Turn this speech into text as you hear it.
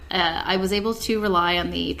I was able to rely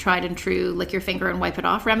on the tried and true lick your finger and wipe it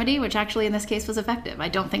off remedy, which actually in this case was effective. I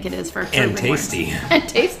don't think it is for and tasty. And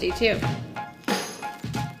tasty too.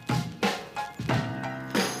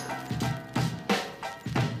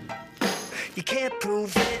 You can't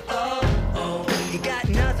prove it. Oh, oh. You got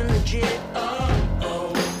nothing legit. Oh,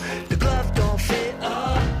 oh. The glove don't fit.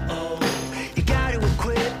 Oh, oh. You got to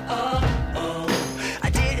acquit. Oh, oh. I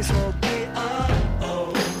didn't smoke it. Oh,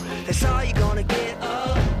 oh. That's all you're gonna get.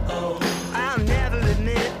 Oh, oh. I'll never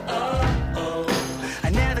admit. Oh, oh. I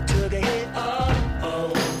never took a hit. Oh,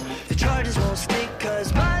 oh. The charges won't stick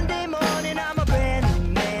 'cause Monday morning I'm a brand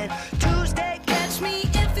new man. Tuesday, catch me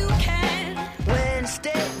if you can.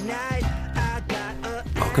 Wednesday night.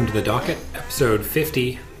 Welcome to The Docket, episode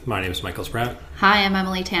 50. My name is Michael Sprout. Hi, I'm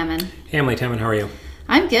Emily Tamman. Hey, Emily Tamman, how are you?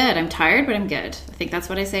 I'm good. I'm tired, but I'm good. I think that's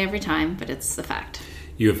what I say every time, but it's the fact.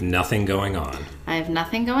 You have nothing going on. I have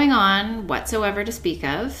nothing going on whatsoever to speak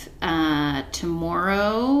of.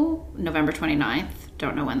 Tomorrow, November 29th,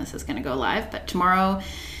 don't know when this is going to go live, but tomorrow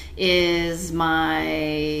is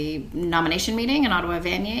my nomination meeting in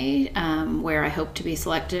Ottawa-Vanier, where I hope to be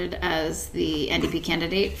selected as the NDP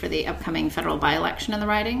candidate for the upcoming federal by-election in the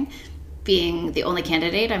riding. Being the only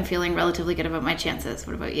candidate, I'm feeling relatively good about my chances.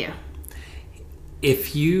 What about you?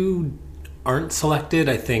 If you aren't selected,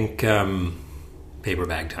 I think paper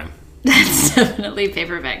bag time. That's definitely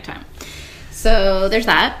paper bag time. So there's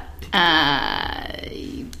that.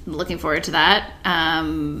 Looking forward to that.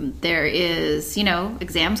 There is,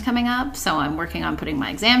 exams coming up, so I'm working on putting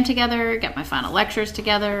my exam together, get my final lectures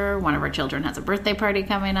together. One of our children has a birthday party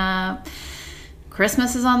coming up.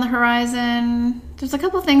 Christmas is on the horizon. There's a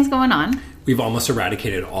couple things going on. We've almost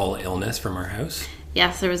eradicated all illness from our house.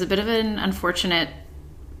 Yes, there was a bit of an unfortunate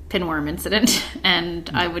pinworm incident, and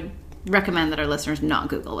I would recommend that our listeners not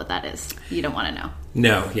Google what that is. You don't want to know.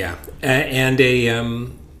 No, yeah. And a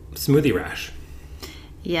smoothie rash.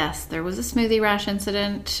 Yes, there was a smoothie rash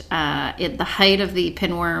incident. At the height of the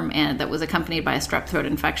pinworm, and that was accompanied by a strep throat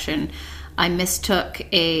infection, I mistook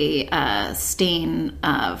a stain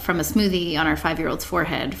from a smoothie on our 5-year-old's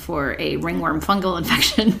forehead for a ringworm fungal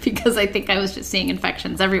infection because I think I was just seeing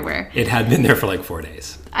infections everywhere. It had been there for like 4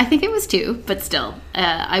 days. I think it was 2, but still.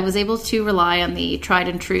 I was able to rely on the tried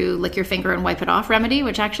and true lick your finger and wipe it off remedy,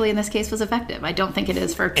 which actually in this case was effective. I don't think it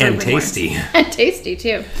is for and tasty. And tasty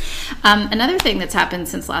too. Another thing that's happened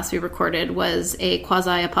since last we recorded was a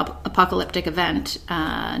quasi-apocalyptic event,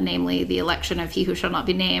 namely the election of he who shall not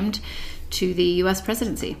be named to the U.S.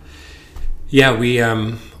 presidency. Yeah, we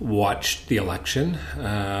watched the election.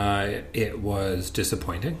 It was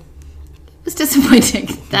disappointing. It was disappointing.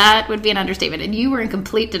 That would be an understatement. And you were in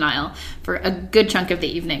complete denial for a good chunk of the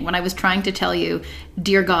evening. When I was trying to tell you,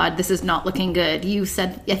 dear God, this is not looking good, you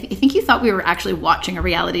said, I think you thought we were actually watching a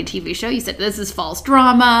reality TV show. You said, this is false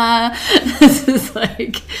drama. This is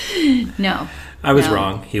like, no. I was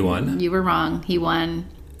wrong. He won. You were wrong. He won.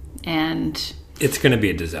 And it's going to be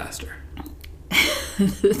a disaster.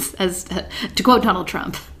 As to quote Donald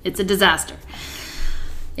Trump, it's a disaster.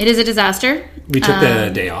 It is a disaster. We took the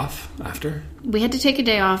day off after. We had to take a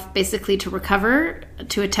day off basically to recover,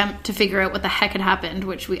 to attempt to figure out what the heck had happened,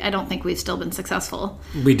 which I don't think we've still been successful.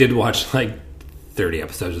 We did watch like 30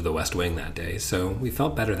 episodes of The West Wing that day, so we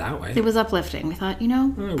felt better that way. It was uplifting. We thought,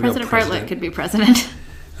 President Bartlett could be president.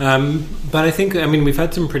 But I think, we've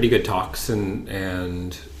had some pretty good talks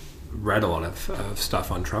and read a lot of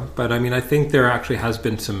stuff on Trump, but I think there actually has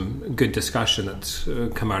been some good discussion that's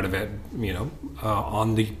come out of it,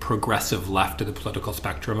 on the progressive left of the political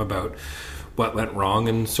spectrum about what went wrong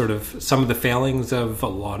and sort of some of the failings of a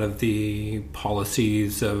lot of the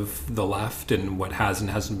policies of the left and what has and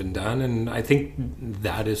hasn't been done, and I think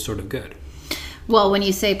that is sort of good. Well, when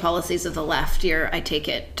you say policies of the left, I take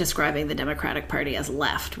it, describing the Democratic Party as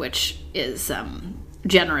left, which is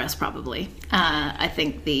generous, probably. I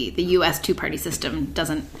think the U.S. two-party system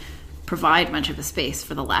doesn't provide much of a space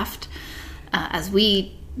for the left. As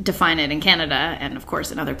we define it in Canada, and of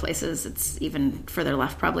course in other places, it's even further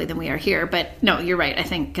left probably than we are here. But no, you're right. I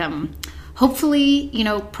think hopefully,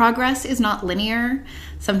 progress is not linear.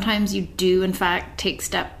 Sometimes you do, in fact, take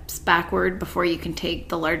steps backward before you can take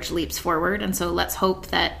the large leaps forward. And so let's hope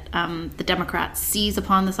that the Democrats seize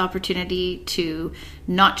upon this opportunity to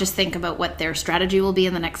not just think about what their strategy will be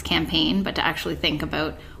in the next campaign, but to actually think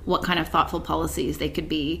about what kind of thoughtful policies they could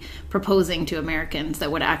be proposing to Americans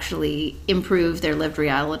that would actually improve their lived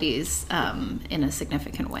realities in a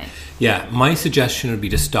significant way. Yeah, my suggestion would be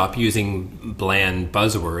to stop using bland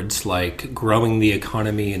buzzwords like growing the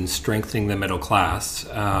economy and strengthening the middle class,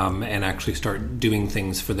 and actually start doing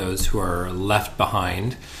things for those who are left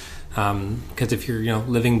behind, Because if you're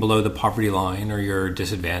living below the poverty line, or you're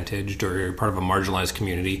disadvantaged, or you're part of a marginalized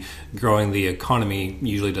community, growing the economy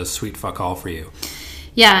usually does sweet fuck all for you.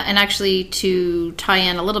 Yeah, and actually to tie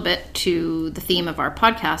in a little bit to the theme of our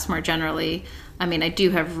podcast more generally, I mean, I do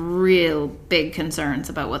have real big concerns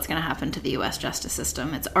about what's going to happen to the U.S. justice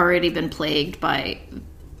system. It's already been plagued by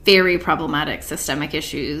very problematic systemic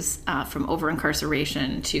issues, from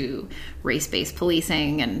over-incarceration to race-based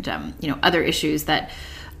policing and, other issues that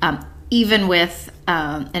even with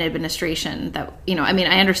an administration that, I mean,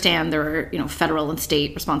 I understand there are, federal and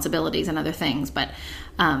state responsibilities and other things, but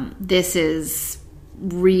this is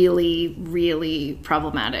really, really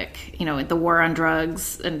problematic. The war on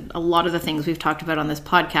drugs and a lot of the things we've talked about on this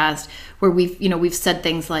podcast, where we've said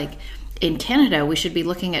things like, in Canada, we should be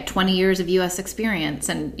looking at 20 years of U.S. experience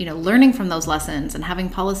and, learning from those lessons and having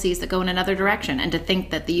policies that go in another direction. And to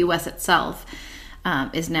think that the U.S. itself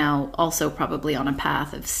is now also probably on a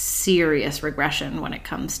path of serious regression when it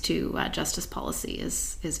comes to justice policy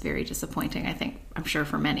is very disappointing, I'm sure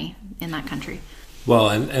for many in that country. Well,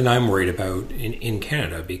 and I'm worried about in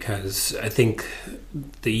Canada, because I think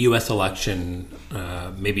the U.S. election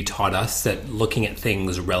maybe taught us that looking at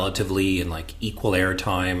things relatively in like equal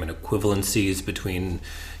airtime and equivalencies between,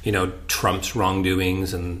 Trump's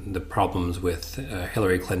wrongdoings and the problems with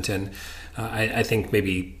Hillary Clinton, I think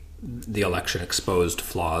maybe the election exposed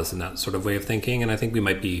flaws in that sort of way of thinking, and I think we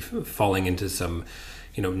might be falling into some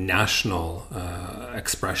national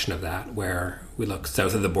expression of that, where we look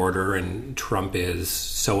south of the border and Trump is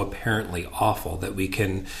so apparently awful that we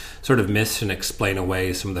can sort of miss and explain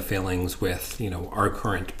away some of the failings with, our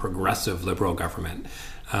current progressive liberal government.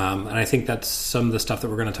 And I think that's some of the stuff that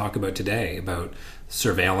we're going to talk about today, about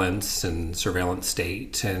surveillance and surveillance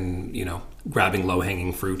state and, grabbing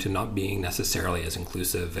low-hanging fruit and not being necessarily as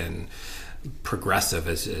inclusive and progressive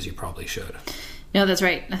as you probably should. No, that's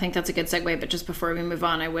right. I think that's a good segue. But just before we move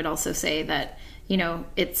on, I would also say that,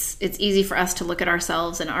 it's easy for us to look at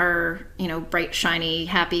ourselves and our, bright, shiny,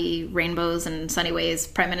 happy rainbows and sunny ways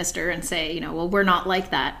prime minister and say, well, we're not like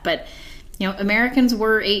that. But, Americans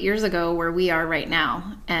were 8 years ago where we are right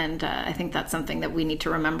now. And I think that's something that we need to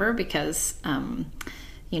remember because,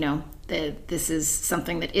 this is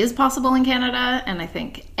something that is possible in Canada, and I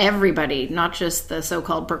think everybody, not just the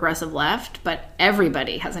so-called progressive left, but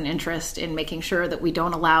everybody has an interest in making sure that we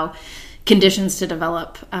don't allow conditions to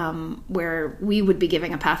develop where we would be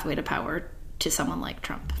giving a pathway to power to someone like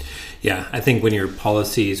Trump. Yeah, I think when your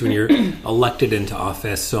policies, when you're elected into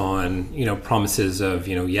office on, promises of,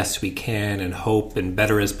 yes, we can, and hope, and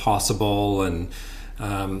better is possible, and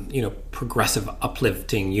progressive,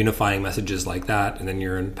 uplifting, unifying messages like that, and then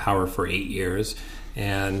you're in power for 8 years,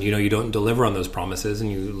 and you don't deliver on those promises,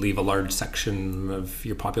 and you leave a large section of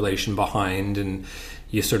your population behind, and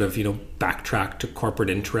you sort of backtrack to corporate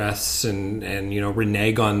interests and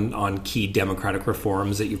renege on key democratic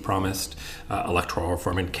reforms that you promised, electoral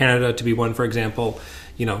reform in Canada to be one, for example.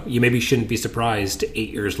 You maybe shouldn't be surprised 8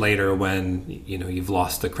 years later when you've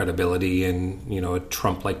lost the credibility and a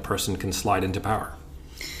Trump-like person can slide into power.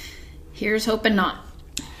 Here's hoping not.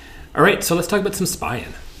 All right, so let's talk about some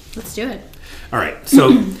spying. Let's do it. All right,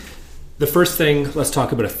 so the first thing, let's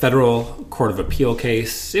talk about a federal court of appeal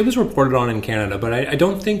case. It was reported on in Canada, but I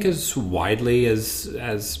don't think as widely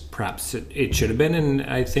as perhaps it should have been. And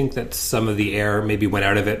I think that some of the air maybe went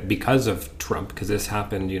out of it because of Trump, because this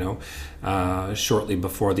happened, shortly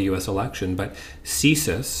before the U.S. election. But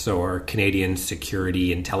CSIS, or Canadian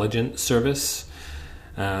Security Intelligence Service,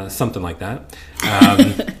 something like that,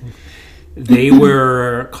 they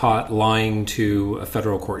were caught lying to a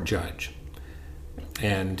federal court judge.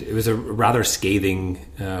 And it was a rather scathing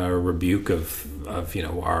rebuke of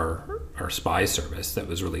our spy service that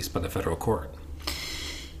was released by the federal court.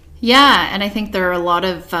 Yeah, and I think there are a lot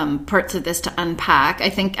of parts of this to unpack. I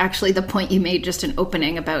think actually the point you made just in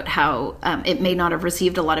opening about how it may not have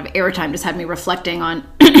received a lot of airtime just had me reflecting on,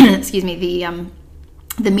 excuse me,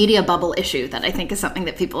 the media bubble issue that I think is something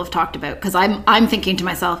that people have talked about. Because I'm thinking to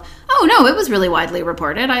myself, oh no, it was really widely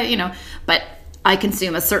reported. But I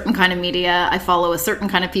consume a certain kind of media. I follow a certain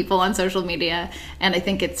kind of people on social media. And I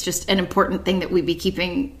think it's just an important thing that we be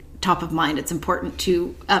keeping top of mind. It's important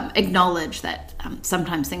to acknowledge that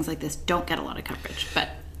sometimes things like this don't get a lot of coverage. But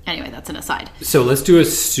anyway, that's an aside. So let's do a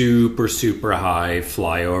super, super high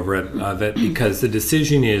flyover of it because the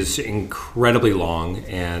decision is incredibly long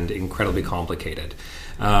and incredibly complicated.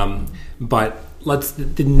 But let's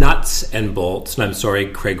the nuts and bolts. And I'm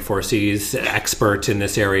sorry, Craig Forsey's expert in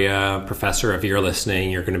this area, professor. If you're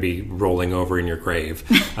listening, you're going to be rolling over in your grave.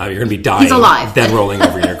 You're going to be dying. He's alive. Then rolling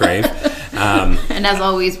over in your grave. And as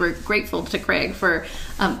always, we're grateful to Craig for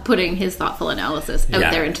putting his thoughtful analysis out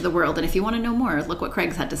Yeah. there into the world. And if you want to know more, look what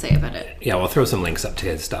Craig's had to say about it. Yeah, we'll throw some links up to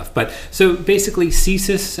his stuff. But so basically,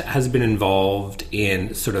 CSIS has been involved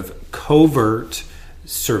in sort of covert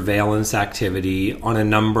surveillance activity on a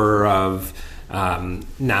number of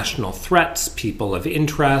national threats, people of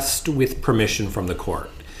interest, with permission from the court.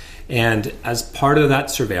 And as part of that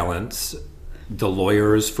surveillance, the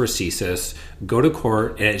lawyers for CSIS go to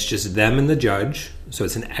court, and it's just them and the judge. So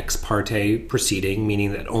it's an ex parte proceeding,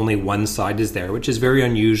 meaning that only one side is there, which is very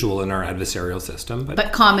unusual in our adversarial system.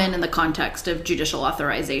 But common in the context of judicial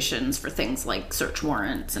authorizations for things like search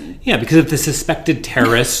warrants and... Yeah, because if the suspected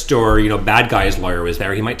terrorist or, bad guy's lawyer was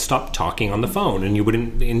there, he might stop talking on the phone and you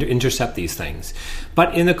wouldn't intercept these things.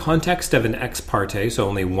 But in the context of an ex parte, so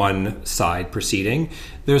only one side proceeding,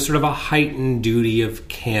 there's sort of a heightened duty of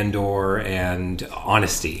candor and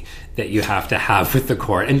honesty that you have to have with the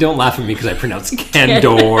court. And don't laugh at me because I pronounced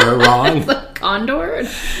candor wrong. Condor?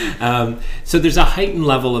 So there's a heightened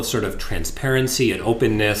level of sort of transparency and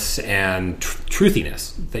openness and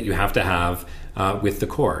truthiness that you have to have with the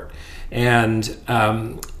court. And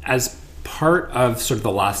as part of sort of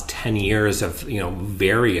the last 10 years of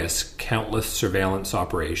various countless surveillance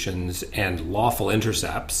operations and lawful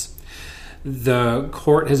intercepts, the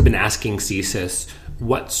court has been asking CSIS,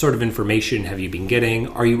 what sort of information have you been getting?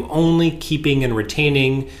 Are you only keeping and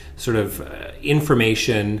retaining sort of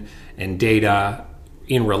information and data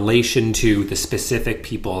in relation to the specific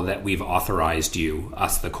people that we've authorized you,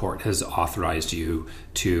 us, the court, has authorized you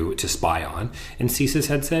to spy on? And CSIS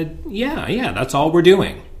had said, yeah, that's all we're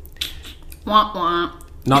doing. Wah, wah.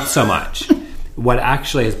 Not so much. What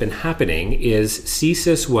actually has been happening is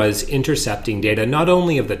CSIS was intercepting data not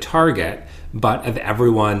only of the target, but of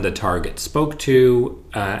everyone the target spoke to,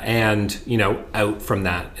 and out from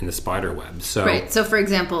that in the spider web. So, right. So, for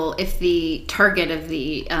example, if the target of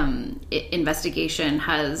the investigation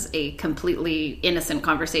has a completely innocent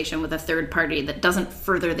conversation with a third party that doesn't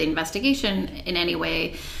further the investigation in any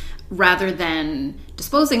way, rather than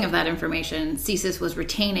disposing of that information, CSIS was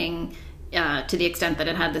retaining, to the extent that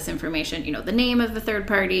it had this information, the name of the third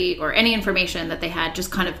party or any information that they had,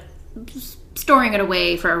 just kind of storing it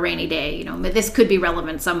away for a rainy day. This could be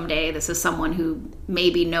relevant someday. This is someone who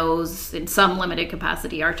maybe knows in some limited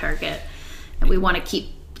capacity our target, and we want to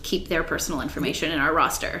keep their personal information in our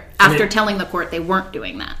roster after telling the court they weren't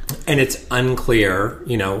doing that. And it's unclear,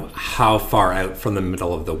 how far out from the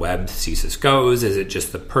middle of the web CSIS goes. Is it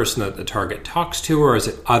just the person that the target talks to, or is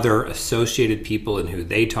it other associated people and who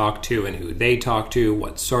they talk to and who they talk to,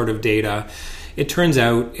 what sort of data? It turns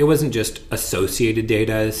out it wasn't just associated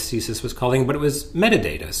data, as CSIS was calling, but it was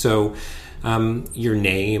metadata. So your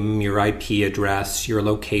name, your IP address, your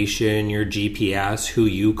location, your GPS, who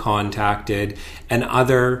you contacted, and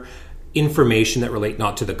other information that relate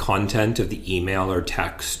not to the content of the email or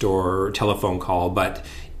text or telephone call, but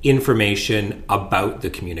information about the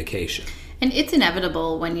communication. And it's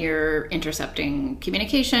inevitable when you're intercepting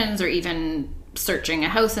communications or even searching a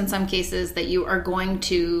house in some cases that you are going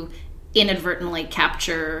to inadvertently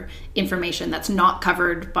capture information that's not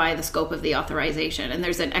covered by the scope of the authorization. And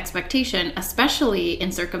there's an expectation, especially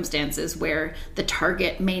in circumstances where the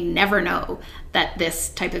target may never know that this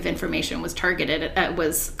type of information was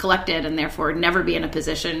was collected, and therefore never be in a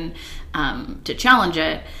position to challenge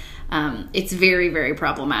it. It's very, very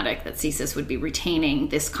problematic that CSIS would be retaining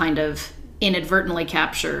this kind of inadvertently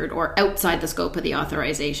captured or outside the scope of the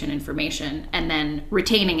authorization information, and then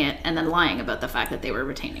retaining it and then lying about the fact that they were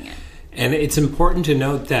retaining it. And it's important to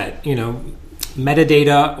note that,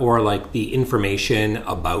 metadata, or like the information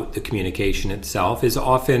about the communication itself, is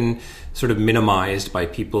often sort of minimized by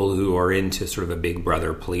people who are into sort of a big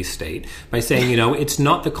brother police state by saying, it's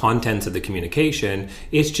not the contents of the communication.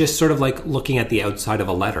 It's just sort of like looking at the outside of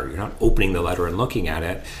a letter. You're not opening the letter and looking at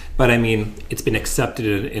it. But it's been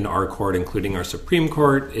accepted in our court, including our Supreme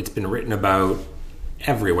Court. It's been written about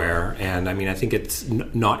everywhere. And I think it's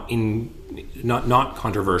not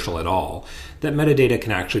controversial at all that metadata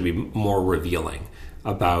can actually be more revealing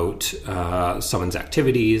about someone's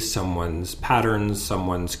activities, someone's patterns,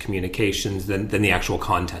 someone's communications than the actual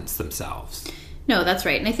contents themselves. No, that's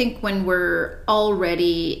right. And I think when we're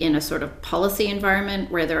already in a sort of policy environment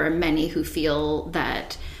where there are many who feel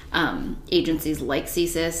that agencies like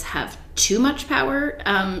CSIS have too much power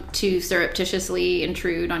to surreptitiously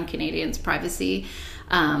intrude on Canadians' privacy,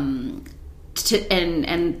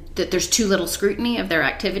 and that there's too little scrutiny of their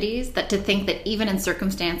activities, that to think that even in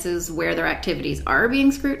circumstances where their activities are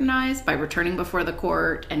being scrutinized by returning before the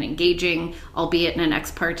court and engaging, albeit in an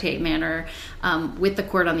ex parte manner, with the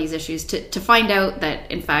court on these issues, to find out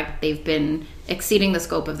that in fact they've been exceeding the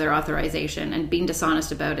scope of their authorization and being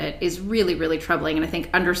dishonest about it is really, really troubling, and I think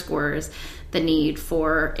underscores the need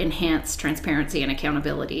for enhanced transparency and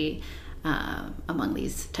accountability among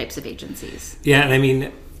these types of agencies. Yeah, and I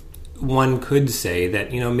mean, one could say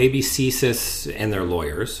that, maybe CSIS and their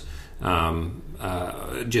lawyers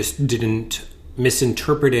just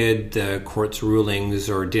misinterpreted the court's rulings,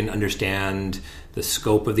 or didn't understand the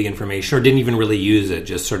scope of the information, or didn't even really use it,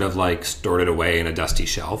 just sort of like stored it away in a dusty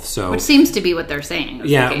shelf. So, which seems to be what they're saying.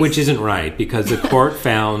 Yeah, which isn't right, because the court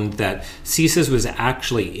found that CSIS was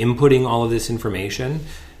actually inputting all of this information.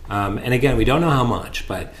 And again, we don't know how much,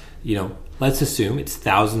 but, let's assume it's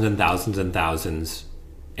thousands and thousands and thousands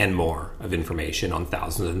and more of information on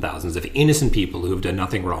thousands and thousands of innocent people who have done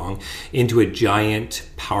nothing wrong into a giant,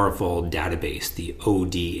 powerful database, the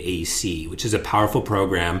ODAC, which is a powerful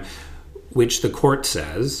program which the court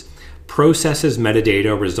says processes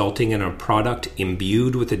metadata resulting in a product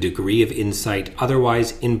imbued with a degree of insight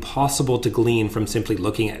otherwise impossible to glean from simply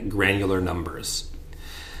looking at granular numbers.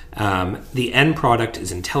 The end product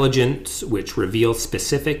is intelligence, which reveals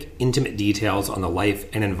specific, intimate details on the life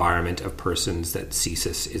and environment of persons that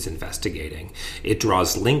CSIS is investigating. It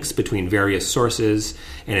draws links between various sources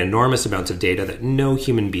and enormous amounts of data that no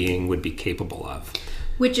human being would be capable of.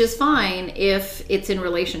 Which is fine if it's in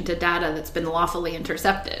relation to data that's been lawfully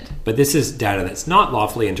intercepted. But this is data that's not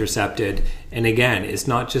lawfully intercepted, and again, it's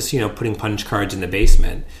not just, putting punch cards in the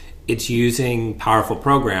basement. It's using powerful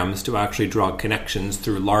programs to actually draw connections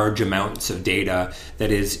through large amounts of data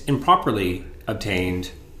that is improperly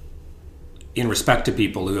obtained in respect to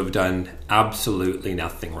people who have done absolutely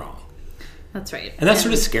nothing wrong. That's right. And that's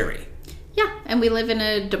sort of scary. Yeah, and we live in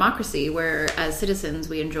a democracy where, as citizens,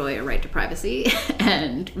 we enjoy a right to privacy,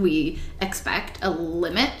 and we expect a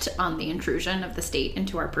limit on the intrusion of the state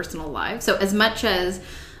into our personal lives. So as much as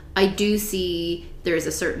I do see there's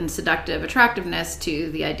a certain seductive attractiveness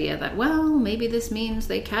to the idea that, well, maybe this means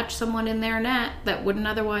they catch someone in their net that wouldn't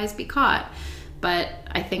otherwise be caught. But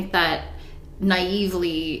I think that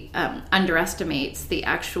naively underestimates the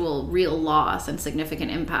actual real loss and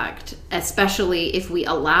significant impact, especially if we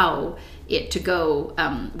allow it to go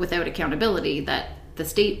without accountability, that the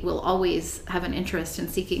state will always have an interest in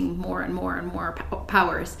seeking more and more and more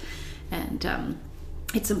powers. And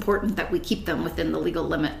it's important that we keep them within the legal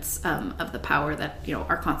limits of the power that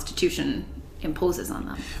our Constitution imposes on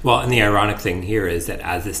them. Well, and the ironic thing here is that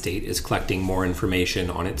as the state is collecting more information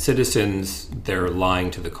on its citizens, they're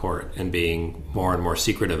lying to the court and being more and more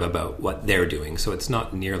secretive about what they're doing. So it's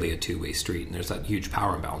not nearly a two-way street, and there's that huge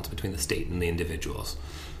power imbalance between the state and the individuals.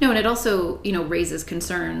 No, and it also, raises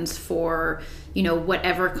concerns for,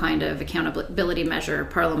 whatever kind of accountability measure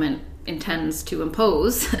Parliament intends to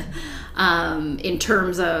impose in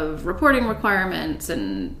terms of reporting requirements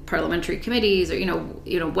and parliamentary committees, or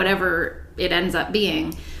whatever it ends up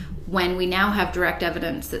being. When we now have direct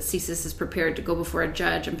evidence that CSIS is prepared to go before a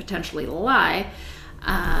judge and potentially lie,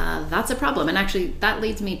 that's a problem. And actually, that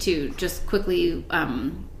leads me to just quickly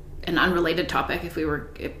an unrelated topic, if we were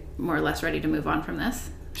more or less ready to move on from this.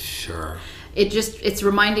 Sure. It's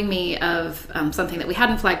reminding me of something that we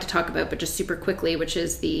hadn't flagged to talk about, but just super quickly, which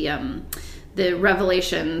is the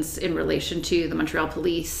revelations in relation to the Montreal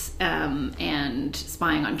police and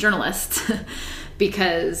spying on journalists.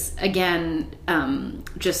 Because again,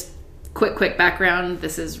 just quick background,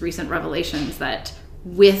 this is recent revelations that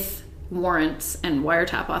with warrants and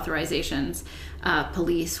wiretap authorizations,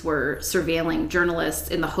 police were surveilling journalists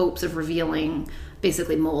in the hopes of revealing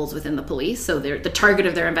basically moles within the police. So the target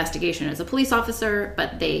of their investigation is a police officer,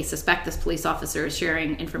 but they suspect this police officer is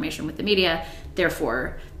sharing information with the media.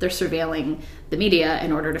 Therefore, they're surveilling the media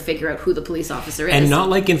in order to figure out who the police officer is. And not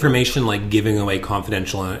like information like giving away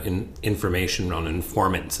confidential information on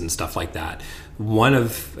informants and stuff like that. One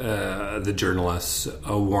of the journalists,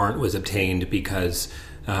 a warrant was obtained because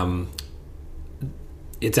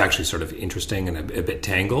it's actually sort of interesting and a bit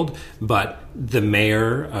tangled, but the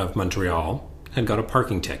mayor of Montreal had got a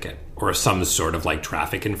parking ticket or some sort of like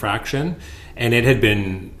traffic infraction, and it had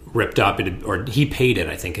been ripped up, or he paid it,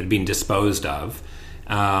 I think. It had been disposed of.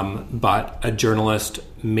 But a journalist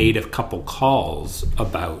made a couple calls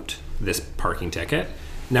about this parking ticket,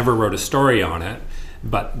 never wrote a story on it,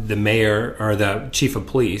 but the mayor or the chief of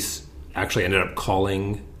police actually ended up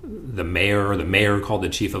calling the mayor, or the mayor called the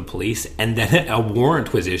chief of police, and then a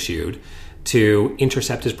warrant was issued to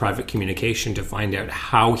intercept his private communication to find out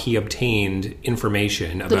how he obtained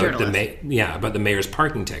information about about the mayor's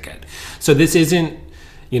parking ticket. So this isn't,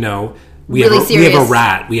 we have a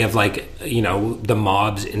rat. We have the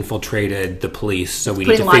mobs infiltrated the police, so we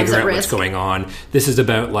need to figure out what's going on. This is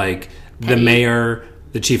about the mayor,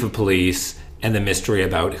 the chief of police, and the mystery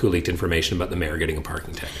about who leaked information about the mayor getting a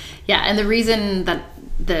parking ticket. Yeah, and the reason that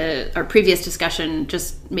our previous discussion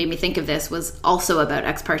just made me think of this was also about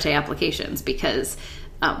ex parte applications, because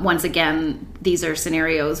once again, these are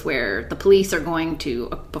scenarios where the police are going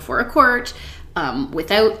to before a court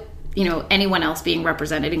without anyone else being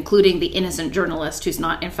represented, including the innocent journalist who's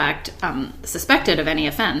not in fact suspected of any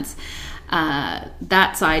offense.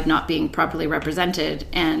 That side not being properly represented.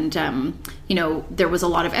 And, there was a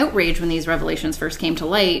lot of outrage when these revelations first came to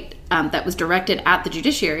light that was directed at the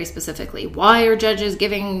judiciary specifically. Why are judges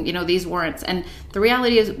giving, these warrants? And the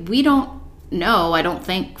reality is we don't know, I don't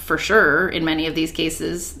think for sure in many of these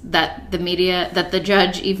cases that the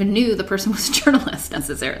judge even knew the person was a journalist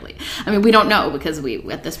necessarily. I mean, we don't know because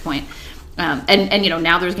at this point... And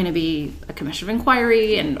now there's going to be a commission of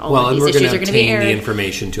inquiry, and all of these issues are going to be aired. The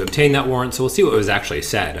information to obtain that warrant, so we'll see what was actually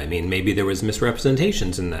said. I mean, maybe there was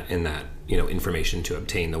misrepresentations in that information to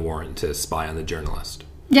obtain the warrant to spy on the journalist.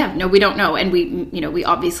 Yeah, no, we don't know, and we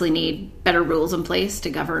obviously need better rules in place to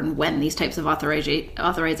govern when these types of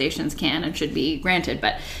authorizations can and should be granted.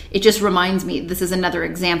 But it just reminds me, this is another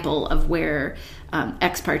example of where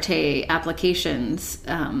ex parte applications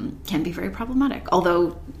can be very problematic,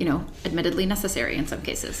 although admittedly necessary in some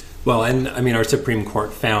cases. Well, and I mean, our Supreme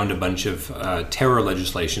Court found a bunch of terror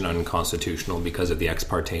legislation unconstitutional because of the ex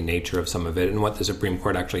parte nature of some of it. And what the Supreme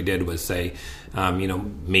Court actually did was say,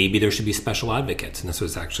 maybe there should be special advocates, and this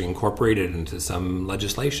was actually incorporated into some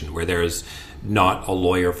legislation where there's not a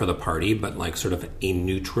lawyer for the party, but sort of a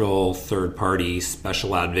neutral third party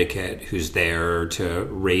special advocate who's there to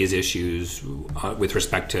raise issues with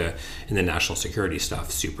respect to, in the national security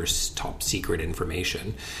stuff, super top secret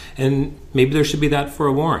information. And maybe there should be that for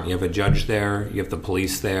a warrant. You have a judge there, you have the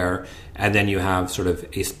police there, and then you have sort of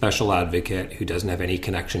a special advocate who doesn't have any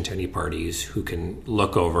connection to any parties, who can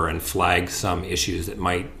look over and flag some issues that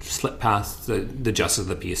might slip past the justice of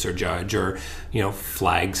the peace or judge, or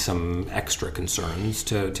flag some extra concerns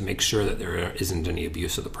to make sure that there isn't any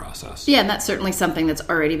abuse of the process. Yeah, and that's certainly something that's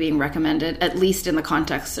already being recommended, at least in the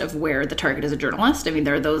context of where the target is a journalist. I mean,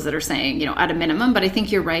 there are those that are saying, at a minimum, but I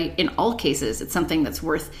think you're right. In all cases, it's something that's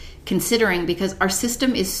worth considering, because our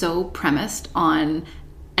system is so premised on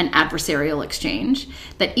an adversarial exchange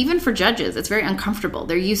that even for judges, it's very uncomfortable.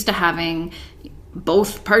 They're used to having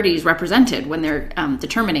both parties represented when they're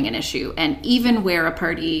determining an issue. And even where a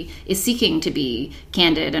party is seeking to be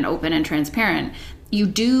candid and open and transparent, you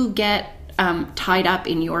do get tied up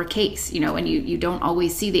in your case, and you don't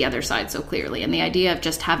always see the other side so clearly. And the idea of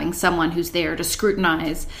just having someone who's there to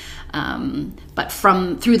scrutinize, but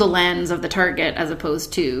through the lens of the target as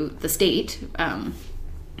opposed to the state,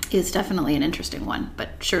 is definitely an interesting one, but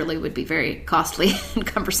surely would be very costly and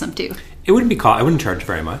cumbersome too. It wouldn't be I wouldn't charge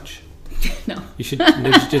very much. No. You should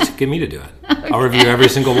just get me to do it. Okay. I'll review every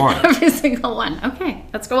single warrant. Every single one. Okay.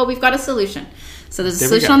 That's good. Well, we've got a solution. So there's a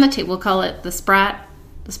solution on the table. We'll call it the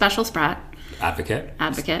special SPRAT.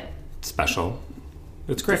 Advocate. Special.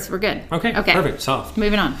 It's great. We're good. Okay. Perfect. Solved.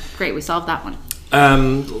 Moving on. Great. We solved that one.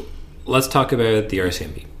 Let's talk about the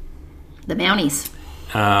RCMP. The Mounties.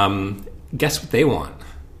 Guess what they want?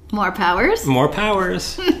 More powers? More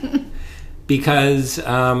powers. Because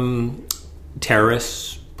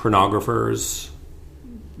terrorists, pornographers,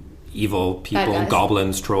 evil people,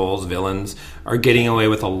 goblins, trolls, villains are getting away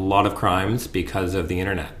with a lot of crimes because of the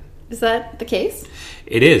internet. Is that the case?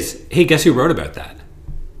 It is. Hey, guess who wrote about that?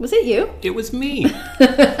 Was it you? It was me.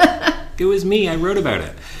 It was me. I wrote about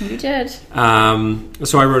it. You did.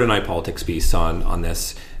 So I wrote an iPolitics piece on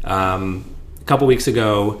this. A couple weeks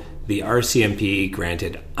ago, the RCMP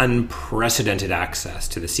granted unprecedented access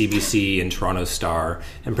to the CBC and Toronto Star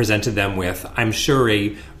and presented them with, I'm sure,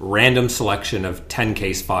 a random selection of 10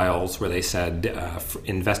 case files where they said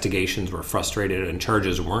investigations were frustrated and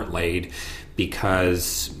charges weren't laid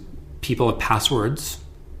because people have passwords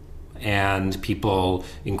and people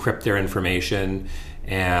encrypt their information,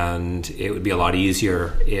 and it would be a lot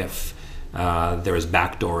easier if there was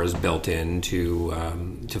backdoors built into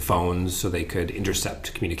to phones so they could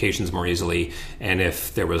intercept communications more easily, and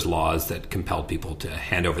if there was laws that compelled people to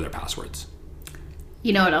hand over their passwords.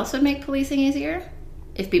 You know what else would make policing easier?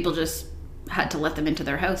 If people just had to let them into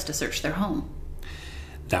their house to search their home.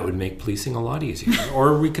 That would make policing a lot easier.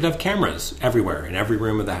 Or we could have cameras everywhere in every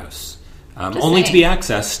room of the house. only to be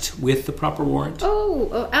accessed with the proper warrant. Oh,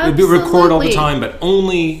 It absolutely. would be recorded all the time, but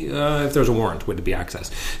only if there's a warrant would it be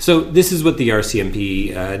accessed. So this is what the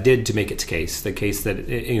RCMP did to make its case, the case that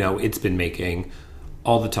it's been making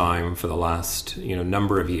all the time for the last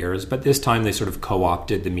number of years. But this time they sort of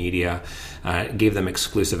co-opted the media, gave them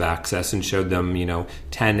exclusive access, and showed them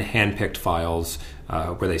 10 hand-picked files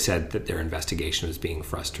where they said that their investigation was being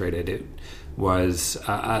frustrated. It was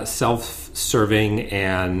self-serving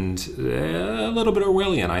and a little bit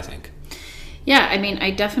Orwellian, I think. Yeah, I mean,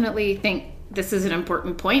 I definitely think this is an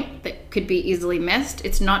important point that could be easily missed.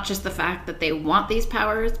 It's not just the fact that they want these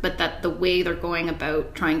powers, but that the way they're going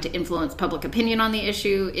about trying to influence public opinion on the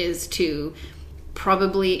issue is to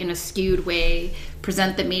probably in a skewed way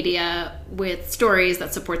present the media with stories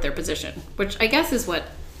that support their position, which I guess is what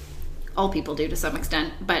all people do to some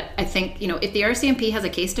extent. But I think, if the RCMP has a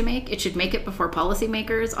case to make, it should make it before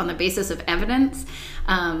policymakers on the basis of evidence,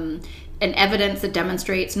 and evidence that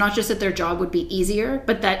demonstrates not just that their job would be easier,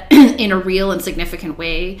 but that in a real and significant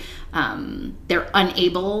way, they're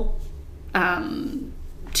unable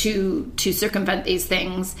to circumvent these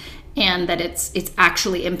things, and that it's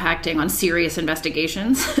actually impacting on serious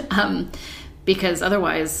investigations, because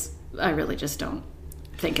otherwise I really just don't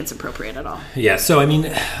think it's appropriate at all. Yeah, so I mean,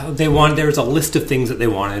 there's a list of things that they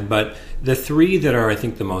wanted, but the three that are, I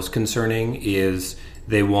think, the most concerning is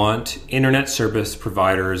they want internet service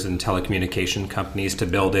providers and telecommunication companies to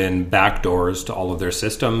build in backdoors to all of their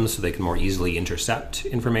systems so they can more easily intercept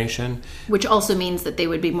information. Which also means that they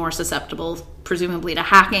would be more susceptible, presumably, to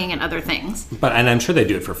hacking and other things. And I'm sure they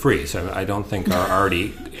do it for free, so I don't think our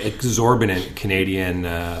already exorbitant Canadian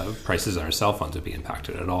prices on our cell phones would be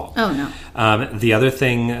impacted at all. Oh, no. The other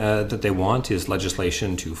thing that they want is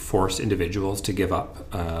legislation to force individuals to give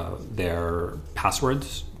up their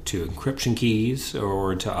passwords to encryption keys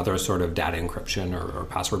or to other sort of data encryption or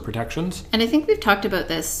password protections. And I think we've talked about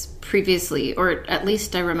this previously, or at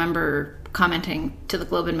least I remember commenting to the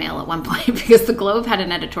Globe and Mail at one point, because the Globe had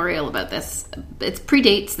an editorial about this. It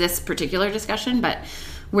predates this particular discussion, but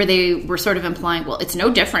where they were sort of implying, well, it's no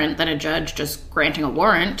different than a judge just granting a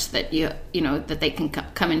warrant that that they can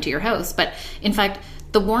come into your house. But in fact,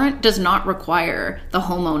 the warrant does not require the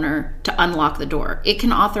homeowner to unlock the door. It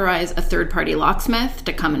can authorize a third-party locksmith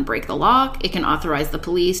to come and break the lock. It can authorize the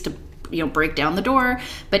police to, break down the door.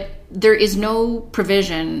 But there is no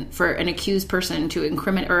provision for an accused person to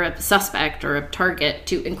incriminate, or a suspect or a target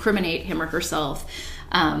to incriminate him or herself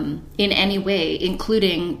in any way,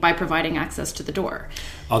 including by providing access to the door.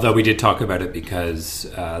 Although we did talk about it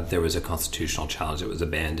because there was a constitutional challenge that was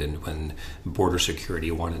abandoned when border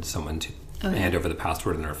security wanted someone to hand over the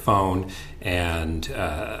password on their phone, and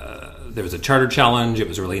there was a charter challenge. It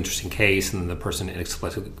was a really interesting case, and the person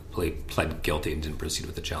inexplicably pled guilty and didn't proceed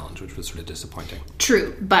with the challenge, which was sort of disappointing.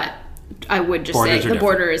 True, but I would just say the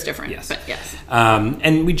border is different. Yes. But yes.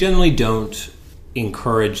 And we generally don't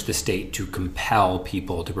encourage the state to compel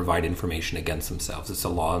people to provide information against themselves. It's a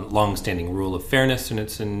long-standing rule of fairness, and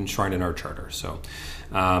it's enshrined in our charter. So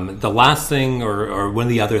the last thing, or one of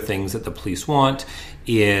the other things that the police want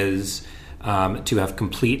is to have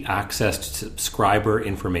complete access to subscriber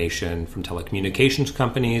information from telecommunications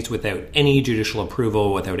companies without any judicial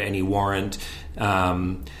approval, without any warrant.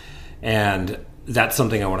 And that's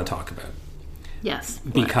something I want to talk about. Yes.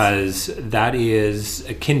 Because that is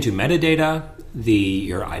akin to metadata.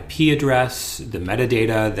 Your IP address, the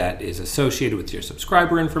metadata that is associated with your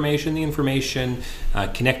subscriber information, the information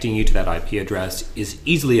connecting you to that IP address is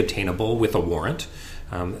easily obtainable with a warrant.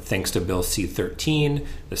 Thanks to Bill C-13,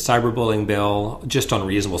 the cyberbullying bill, just on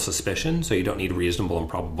reasonable suspicion, so you don't need reasonable and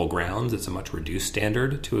probable grounds. It's a much reduced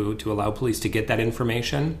standard to allow police to get that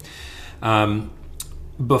information.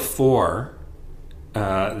 Before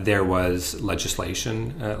there was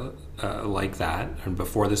legislation like that, and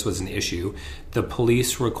before this was an issue, the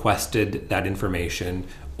police requested that information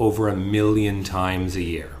over 1 million times a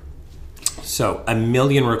year. So 1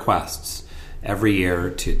 million requests every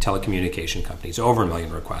year to telecommunication companies, over 1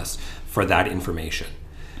 million requests for that information.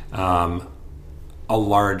 A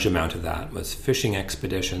large amount of that was phishing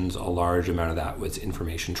expeditions. A large amount of that was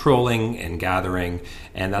information trolling and gathering,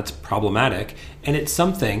 and that's problematic. And it's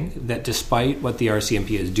something that, despite what the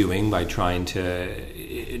RCMP is doing by trying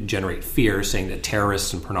to generate fear, saying that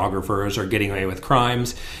terrorists and pornographers are getting away with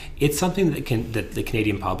crimes, it's something that the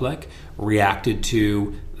Canadian public reacted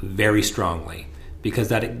to very strongly, because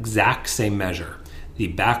that exact same measure, the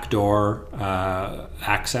backdoor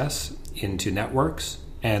access into networks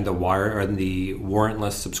and the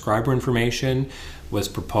warrantless subscriber information, was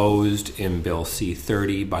proposed in Bill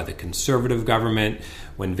C-30 by the Conservative government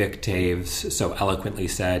when Vic Taves so eloquently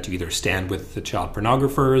said, you either stand with the child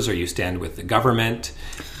pornographers or you stand with the government.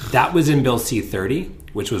 That was in Bill C-30,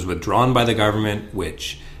 which was withdrawn by the government,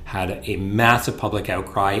 which had a massive public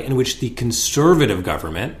outcry, in which the Conservative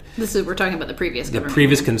government... We're talking about the previous government. The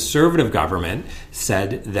previous Conservative government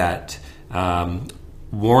said that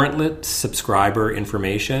warrantless subscriber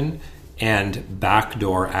information and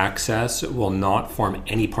backdoor access will not form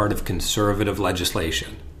any part of Conservative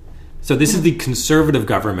legislation. So this is the Conservative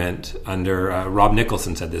government under Rob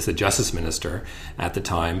Nicholson said this, the Justice Minister at the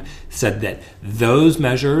time, said that those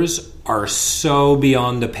measures are so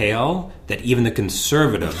beyond the pale that even the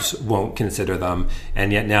Conservatives won't consider them.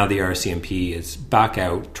 And yet now the RCMP is back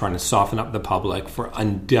out trying to soften up the public for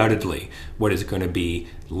undoubtedly what is going to be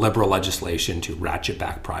liberal legislation to ratchet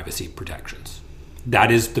back privacy protections.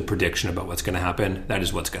 That is the prediction about what's going to happen. That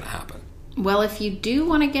is what's going to happen. Well, if you do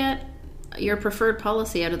want to get your preferred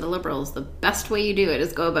policy out of the Liberals, the best way you do it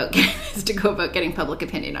is to go about getting public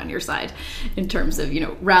opinion on your side in terms of,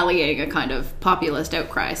 rallying a kind of populist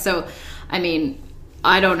outcry. So, I mean,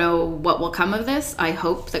 I don't know what will come of this. I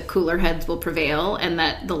hope that cooler heads will prevail and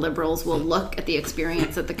that the Liberals will look at the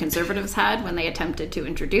experience that the Conservatives had when they attempted to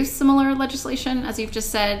introduce similar legislation, as you've just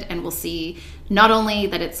said, and we'll see not only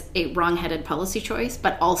that it's a wrong-headed policy choice,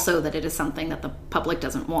 but also that it is something that the public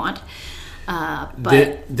doesn't want.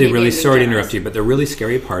 But sorry to interrupt you, but the really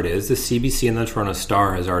scary part is the CBC and the Toronto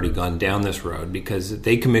Star has already gone down this road because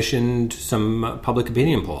they commissioned some public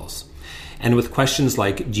opinion polls. And with questions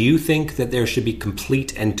like, do you think that there should be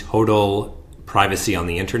complete and total privacy on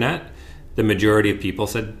the internet? The majority of people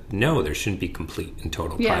said, no, there shouldn't be complete and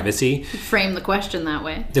total privacy. Frame the question that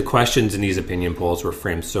way. The questions in these opinion polls were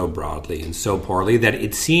framed so broadly and so poorly that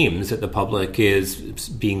it seems that the public is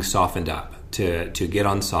being softened up to get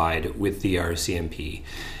on side with the RCMP.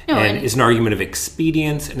 And it's an argument of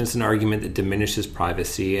expedience, and it's an argument that diminishes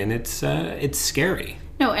privacy, and it's scary.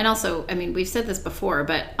 No, and also, I mean, we've said this before,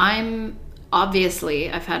 but I've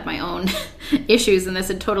had my own issues in this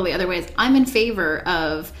in totally other ways. I'm in favor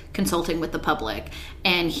of consulting with the public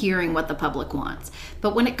and hearing what the public wants.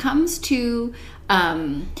 But when it comes to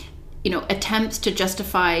attempts to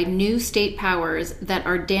justify new state powers that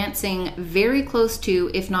are dancing very close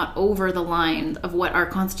to, if not over the line of what our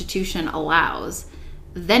Constitution allows,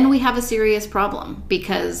 then we have a serious problem,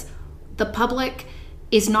 because the public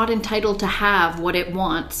is not entitled to have what it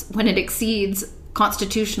wants when it exceeds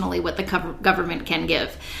constitutionally what the government can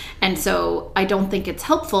give. And so I don't think it's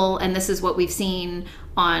helpful, and this is what we've seen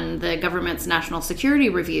on the government's national security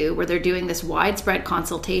review, where they're doing this widespread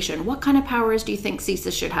consultation. What kind of powers do you think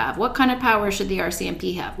CSIS should have? What kind of powers should the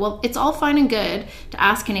RCMP have? Well, it's all fine and good to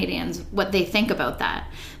ask Canadians what they think about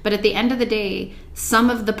that. But at the end of the day, some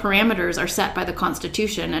of the parameters are set by the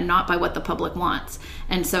Constitution and not by what the public wants.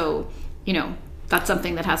 And so, that's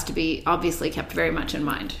something that has to be obviously kept very much in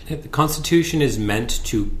mind. The Constitution is meant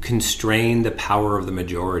to constrain the power of the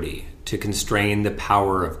majority, to constrain the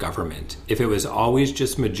power of government. If it was always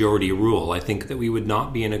just majority rule, I think that we would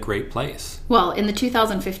not be in a great place. Well, in the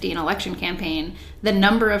 2015 election campaign, the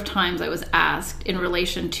number of times I was asked in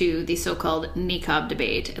relation to the so-called niqab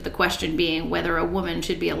debate, the question being whether a woman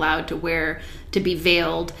should be allowed to be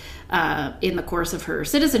veiled in the course of her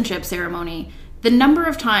citizenship ceremony, the number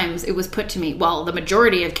of times it was put to me, well, the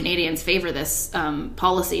majority of Canadians favor this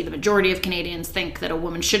policy. The majority of Canadians think that a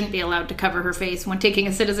woman shouldn't be allowed to cover her face when taking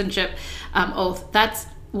a citizenship oath. That's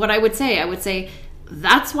what I would say. I would say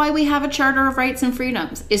that's why we have a Charter of Rights and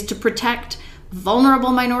Freedoms, is to protect vulnerable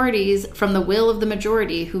minorities from the will of the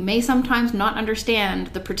majority, who may sometimes not understand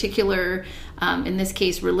the particular, in this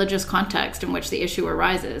case, religious context in which the issue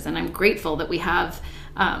arises. And I'm grateful that we have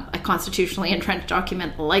a constitutionally entrenched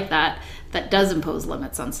document like that does impose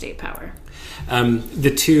limits on state power.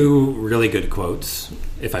 The two really good quotes,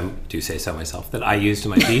 if I do say so myself, that I used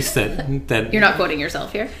in my piece that You're not quoting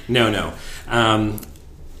yourself here? No.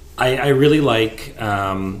 I really like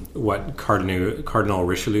what Cardinal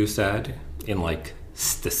Richelieu said in the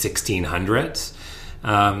 1600s.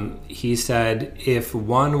 He said, if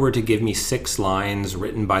one were to give me 6 lines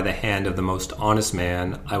written by the hand of the most honest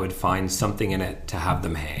man, I would find something in it to have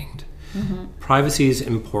them hanged. Mm-hmm. Privacy is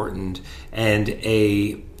important, and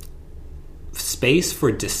a space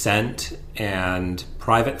for dissent and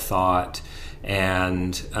private thought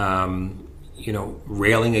and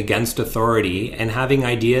railing against authority and having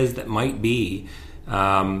ideas that might be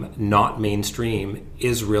not mainstream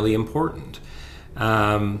is really important.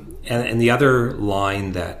 And the other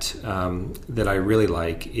line that I really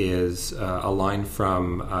like is a line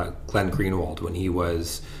from Glenn Greenwald when he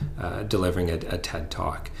was delivering a TED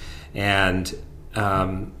Talk. And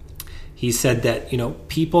he said that,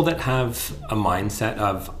 people that have a mindset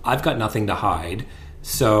of, I've got nothing to hide,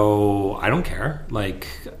 so I don't care. Like,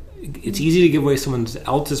 it's easy to give away someone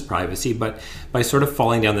else's privacy, but by sort of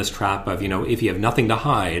falling down this trap of, if you have nothing to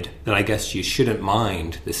hide, then I guess you shouldn't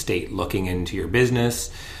mind the state looking into your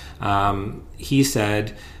business. He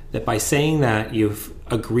said that by saying that, you've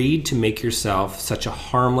agreed to make yourself such a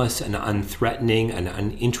harmless and unthreatening and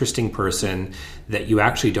uninteresting person that you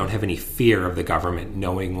actually don't have any fear of the government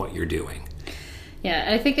knowing what you're doing. Yeah,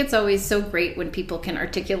 I think it's always so great when people can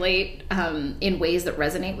articulate in ways that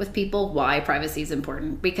resonate with people why privacy is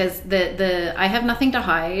important. Because the I have nothing to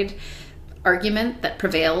hide argument that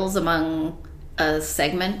prevails among a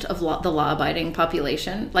segment of the law-abiding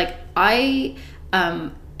population. Like, I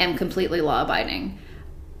am completely law-abiding.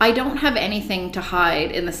 I don't have anything to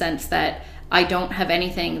hide in the sense that I don't have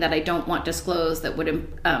anything that I don't want disclosed that would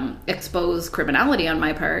expose criminality on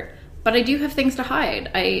my part. But I do have things to hide.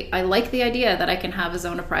 I like the idea that I can have a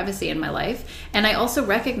zone of privacy in my life. And I also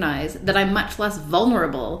recognize that I'm much less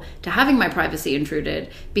vulnerable to having my privacy intruded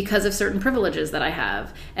because of certain privileges that I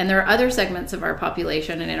have. And there are other segments of our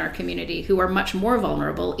population and in our community who are much more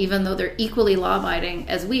vulnerable, even though they're equally law-abiding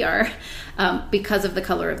as we are, because of the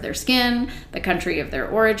color of their skin, the country of their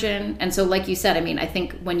origin. And so, like you said, I mean, I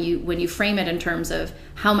think when you frame it in terms of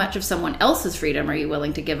how much of someone else's freedom are you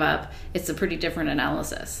willing to give up, it's a pretty different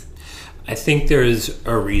analysis. I think there's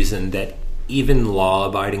a reason that even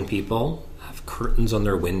law-abiding people have curtains on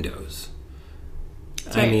their windows.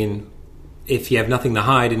 Right. I mean, if you have nothing to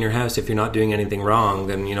hide in your house, if you're not doing anything wrong,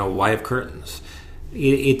 then, why have curtains?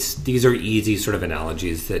 These are easy sort of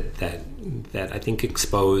analogies that I think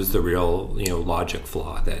expose the real, logic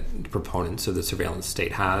flaw that proponents of the surveillance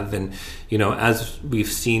state have. And, as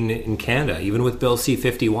we've seen in Canada, even with Bill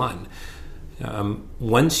C-51,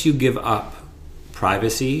 once you give up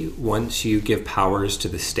privacy, once you give powers to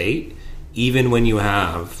the state, even when you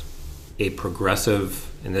have a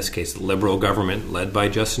progressive, in this case, liberal government led by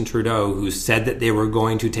Justin Trudeau, who said that they were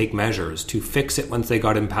going to take measures to fix it once they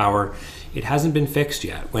got in power, it hasn't been fixed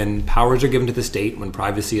yet. When powers are given to the state, when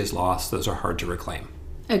privacy is lost, those are hard to reclaim.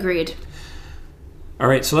 Agreed. All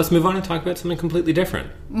right, so let's move on and talk about something completely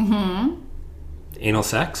different. Mm-hmm. Anal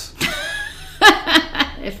sex.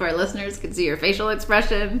 If our listeners could see your facial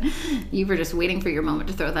expression, you were just waiting for your moment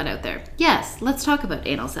to throw that out there. Yes, let's talk about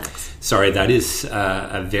anal sex. Sorry, that is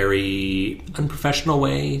a very unprofessional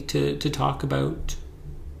way to talk about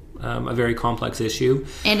a very complex issue.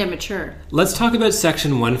 And immature. Let's talk about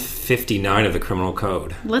Section 159 of the Criminal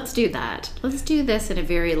Code. Let's do that. Let's do this in a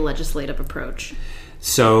very legislative approach.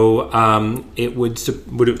 So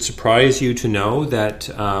would it surprise you to know that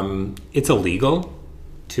it's illegal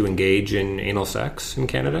to engage in anal sex in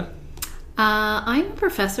Canada? I'm a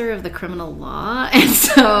professor of the criminal law, and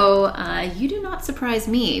so you do not surprise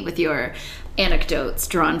me with your anecdotes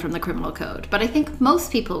drawn from the criminal code. But I think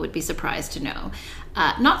most people would be surprised to know,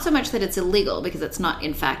 not so much that it's illegal, because it's not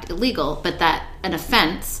in fact illegal, but that an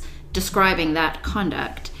offense describing that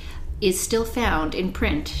conduct is still found in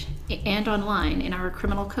print and online in our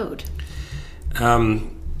criminal code.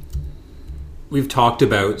 We've talked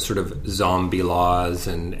about sort of zombie laws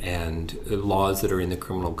and laws that are in the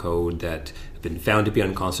criminal code that have been found to be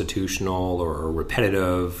unconstitutional or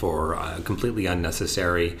repetitive or completely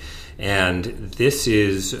unnecessary. And this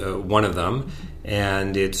is one of them.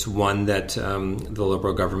 And it's one that the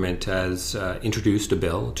Liberal government has introduced a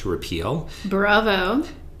bill to repeal. Bravo.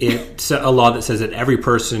 It's a law that says that every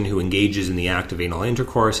person who engages in the act of anal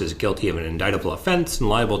intercourse is guilty of an indictable offense and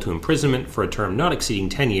liable to imprisonment for a term not exceeding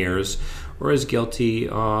 10 years, or is guilty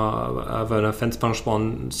of an offense punishable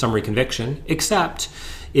on summary conviction, except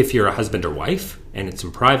if you're a husband or wife and it's in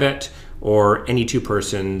private, or any two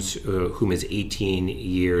persons whom is 18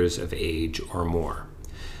 years of age or more.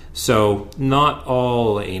 So not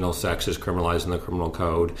all anal sex is criminalized in the criminal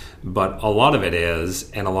code, but a lot of it is,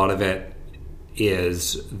 and a lot of it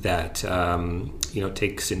is that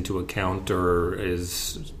takes into account or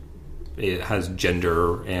it has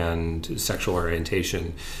gender and sexual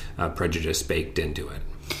orientation prejudice baked into it.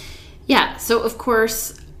 Yeah. So of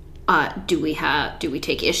course, do we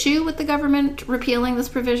take issue with the government repealing this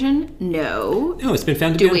provision? No. No, it's been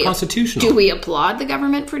found to be unconstitutional. Do we applaud the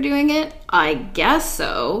government for doing it? I guess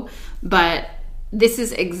so. But this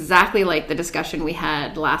is exactly like the discussion we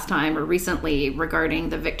had last time or recently regarding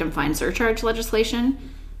the victim fine surcharge legislation.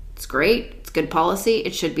 It's great. It's good policy.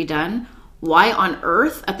 It should be done. Why on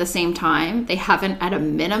earth, at the same time, they haven't at a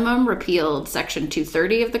minimum repealed Section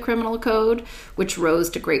 230 of the Criminal Code, which rose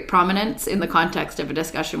to great prominence in the context of a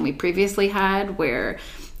discussion we previously had where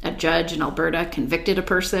a judge in Alberta convicted a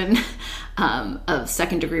person of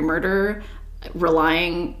second-degree murder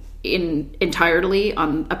relying entirely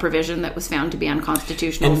on a provision that was found to be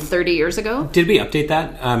unconstitutional 30 years ago. Did we update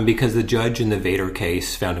that? Because the judge in the Vader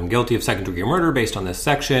case found him guilty of second-degree murder based on this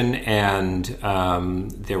section, and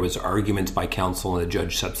there was arguments by counsel, and the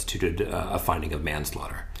judge substituted a finding of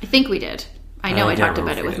manslaughter. I think we did. I know I talked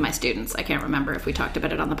about it with did. my students. I can't remember if we talked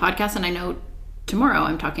about it on the podcast, and I know tomorrow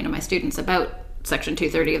I'm talking to my students about Section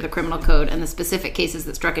 230 of the Criminal Code and the specific cases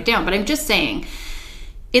that struck it down. But I'm just saying,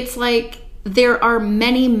 it's like there are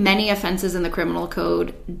many, many offenses in the Criminal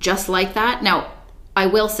Code just like that. Now, I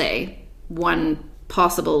will say one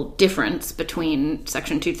possible difference between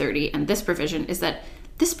Section 230 and this provision is that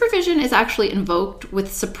this provision is actually invoked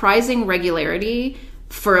with surprising regularity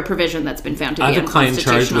for a provision that's been found to be unconstitutional. I have a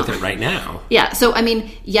client charged with it right now. Yeah, so I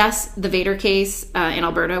mean, yes, the Vader case in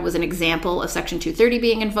Alberta was an example of Section 230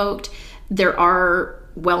 being invoked. There are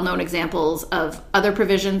well-known examples of other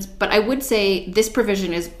provisions, but I would say this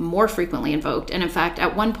provision is more frequently invoked. And in fact,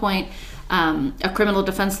 at one point, a criminal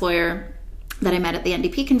defense lawyer that I met at the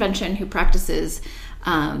NDP convention who practices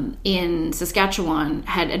in Saskatchewan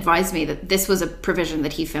had advised me that this was a provision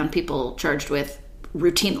that he found people charged with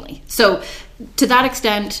routinely. So to that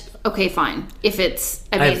extent, okay, fine. If it's,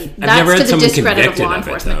 I've that's never had to the someone discredit of convicted law of it,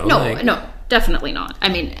 enforcement. though. No, definitely not. I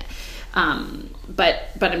mean, but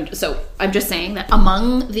I'm just saying that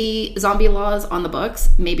among the zombie laws on the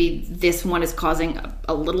books, maybe this one is causing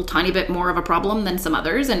a little tiny bit more of a problem than some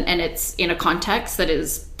others, and it's in a context that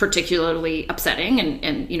is particularly upsetting,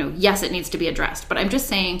 and yes, it needs to be addressed. But I'm just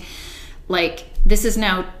saying, like, this is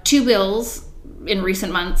now 2 bills in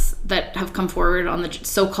recent months that have come forward on the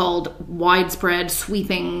so-called widespread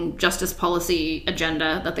sweeping justice policy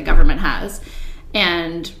agenda that the government has.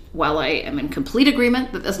 And while I am in complete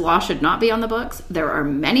agreement that this law should not be on the books, there are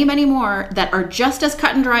many, many more that are just as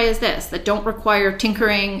cut and dry as this, that don't require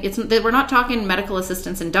tinkering. We're not talking medical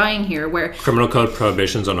assistance in dying here, where criminal code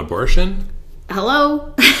prohibitions on abortion.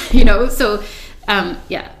 Hello, So,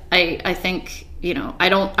 I think.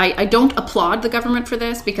 I don't applaud the government for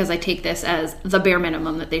this, because I take this as the bare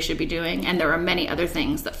minimum that they should be doing. And there are many other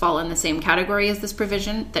things that fall in the same category as this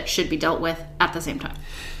provision that should be dealt with at the same time.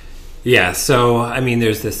 Yeah, so, I mean,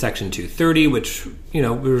 there's this Section 230, which,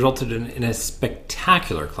 resulted in a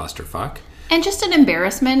spectacular clusterfuck. And just an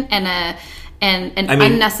embarrassment and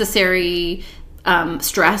unnecessary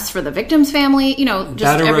stress for the victim's family, just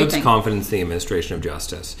that erodes everything. Confidence in the administration of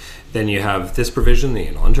justice. Then you have this provision, the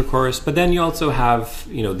anal intercourse, but then you also have,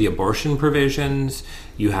 the abortion provisions,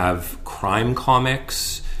 you have crime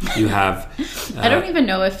comics, you have... I don't even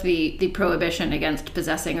know if the prohibition against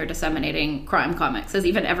possessing or disseminating crime comics has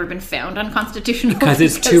even ever been found unconstitutional. Because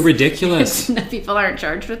it's too ridiculous. People aren't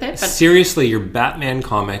charged with it. But seriously, your Batman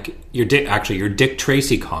comic, your Dick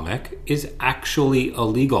Tracy comic is actually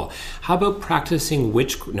illegal. How about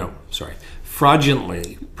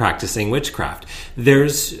fraudulently practicing witchcraft?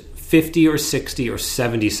 There's 50 or 60 or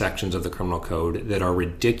 70 sections of the criminal code that are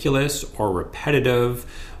ridiculous or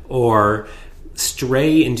repetitive or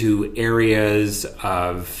stray into areas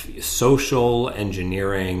of social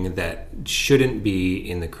engineering that shouldn't be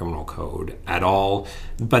in the criminal code at all.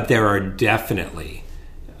 But there are definitely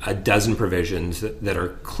a dozen provisions that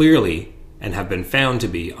are clearly and have been found to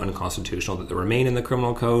be unconstitutional that remain in the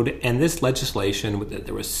criminal code. And this legislation,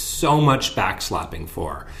 there was so much backslapping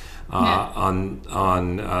for on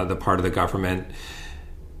the part of the government,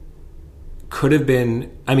 could have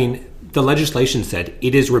been... I mean, the legislation said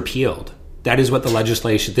it is repealed. That is what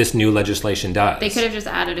this new legislation does. They could have just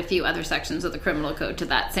added a few other sections of the criminal code to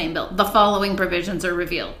that same bill. The following provisions are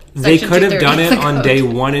revealed. They could have done it on day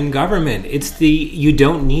one in government. You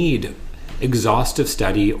don't need exhaustive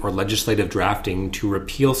study or legislative drafting to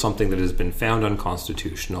repeal something that has been found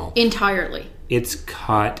unconstitutional. Entirely. It's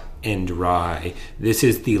cut and dry. This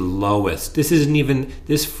is the lowest.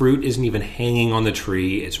 This fruit isn't even hanging on the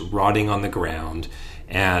tree. It's rotting on the ground.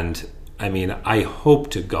 And I mean, I hope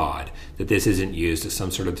to God that this isn't used as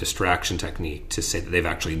some sort of distraction technique to say that they've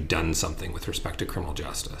actually done something with respect to criminal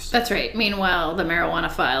justice. That's right. Meanwhile, the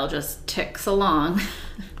marijuana file just ticks along.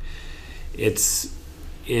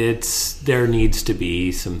 There needs to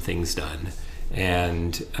be some things done.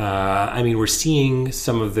 And, we're seeing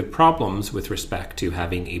some of the problems with respect to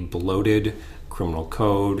having a bloated criminal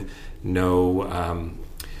code, no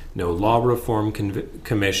law reform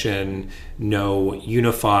commission, no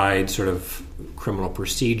unified sort of criminal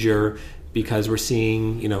procedure, because we're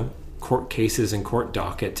seeing, court cases and court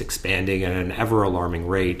dockets expanding at an ever-alarming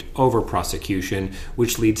rate over prosecution,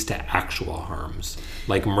 which leads to actual harms,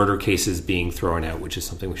 like murder cases being thrown out, which is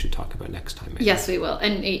something we should talk about next time. Maybe. Yes, we will.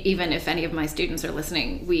 And even if any of my students are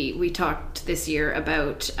listening, we talked this year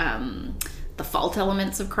about... the the fault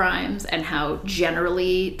elements of crimes and how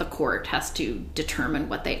generally the court has to determine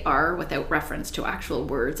what they are without reference to actual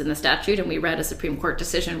words in the statute. And we read a Supreme Court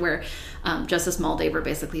decision where Justice Moldaver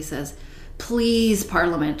basically says, please,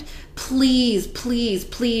 Parliament, please, please,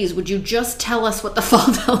 please, would you just tell us what the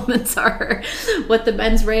fault elements are, what the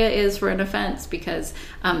mens rea is for an offense? Because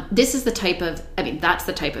this is the type of, that's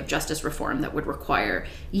the type of justice reform that would require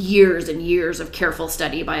years and years of careful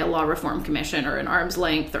study by a law reform commission or an arm's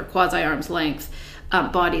length or quasi-arm's length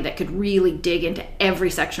body that could really dig into every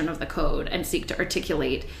section of the code and seek to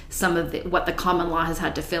articulate some of what the common law has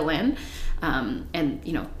had to fill in. And,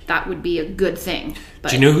 that would be a good thing. But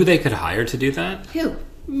do you know who they could hire to do that? Who?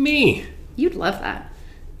 Me. You'd love that.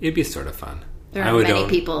 It'd be sort of fun. There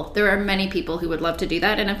are many people who would love to do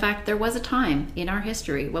that. And in fact, there was a time in our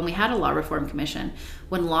history when we had a law reform commission,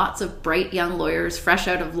 when lots of bright young lawyers, fresh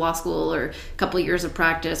out of law school or a couple of years of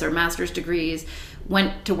practice or master's degrees,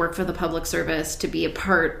 went to work for the public service to be a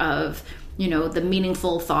part of, the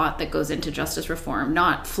meaningful thought that goes into justice reform,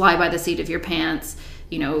 not fly by the seat of your pants,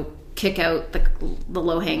 kick out the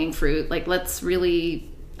low-hanging fruit. Like, let's really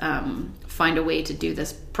find a way to do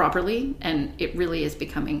this properly. And it really is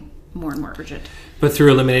becoming more and more urgent. But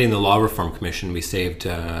through eliminating the Law Reform Commission, we saved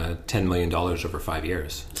 $10 million over 5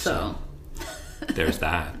 years. So there's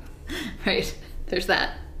that. Right. There's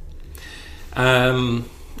that.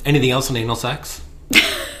 Anything else on anal sex?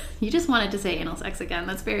 You just wanted to say anal sex again.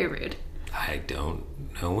 That's very rude. I don't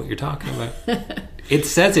know what you're talking about. It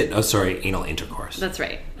says it. Oh, sorry, anal intercourse. That's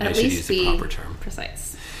right. At least be the proper term.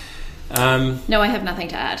 Precise. No, I have nothing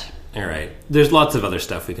to add. All right. There's lots of other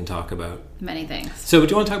stuff we can talk about. Many things. So what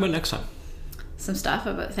do you want to talk about next time? Some stuff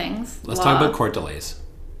about things. Let's talk about court delays.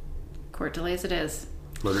 Court delays it is.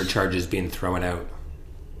 Murder charges being thrown out.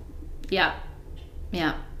 Yeah.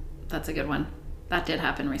 Yeah. That's a good one. That did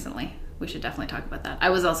happen recently. We should definitely talk about that.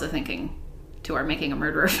 I was also thinking to our Making a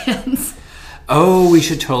Murderer fans. Oh, we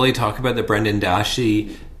should totally talk about the Brendan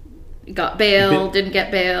Dassey. Got bail, didn't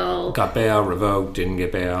get bail. Got bail, revoked, didn't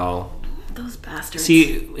get bail. Those bastards.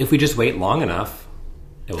 See, if we just wait long enough,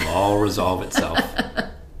 it will all resolve itself.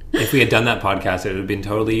 If we had done that podcast, it would have been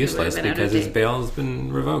totally useless because his bail has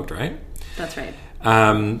been revoked, right? That's right.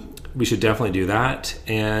 We should definitely do that.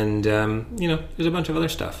 And, there's a bunch of other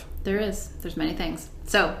stuff. There is. There's many things.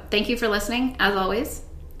 So, thank you for listening, as always.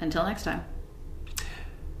 Until next time.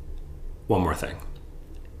 One more thing.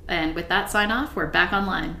 And with that sign off, we're back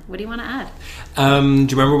online. What do you want to add? Do you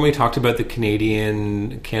remember when we talked about the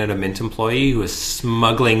Canada Mint employee who was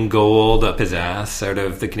smuggling gold up his ass out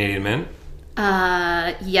of the Canadian Mint?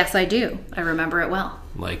 Yes, I do. I remember it well.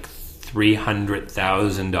 Like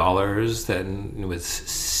 $300,000 that was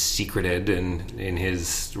secreted in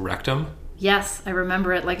his rectum? Yes, I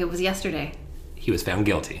remember it like it was yesterday. He was found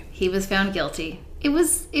guilty. He was found guilty. It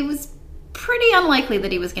was pretty unlikely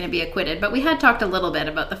that he was going to be acquitted, but we had talked a little bit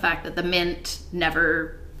about the fact that the Mint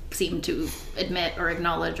never seemed to admit or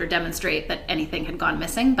acknowledge or demonstrate that anything had gone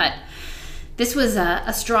missing, but this was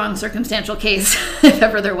a strong circumstantial case if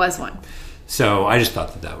ever there was one. So I just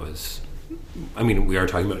thought that was, we are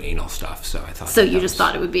talking about anal stuff, so I thought so you just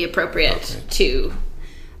thought it would be appropriate to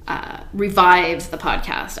revive the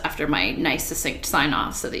podcast after my nice succinct sign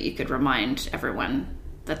off so that you could remind everyone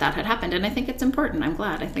that had happened. And I think it's important. I'm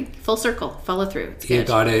glad. I think full circle, follow through. It's you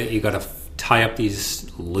gotta tie up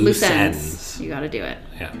these loose ends. You gotta do it.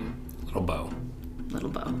 Yeah. Little bow.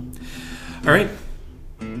 All right.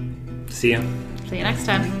 See ya. See you next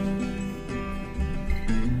time.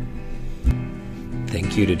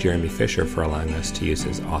 Thank you to Jeremy Fisher for allowing us to use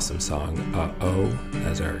his awesome song Uh-Oh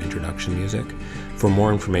as our introduction music. For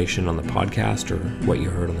more information on the podcast or what you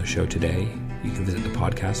heard on the show today, you can visit the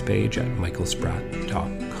podcast page at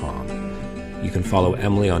michaelspratt.com. You can follow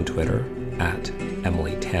Emily on Twitter at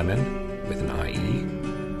Emily Tammin with an IE,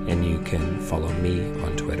 and you can follow me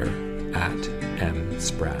on Twitter at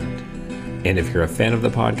mspratt. And if you're a fan of the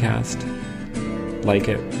podcast, like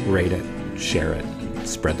it, rate it, share it,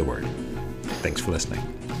 spread the word. Thanks for listening.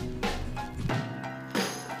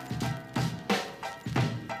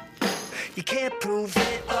 You can't prove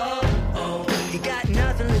it, oh, you got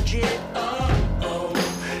nothing legit, oh.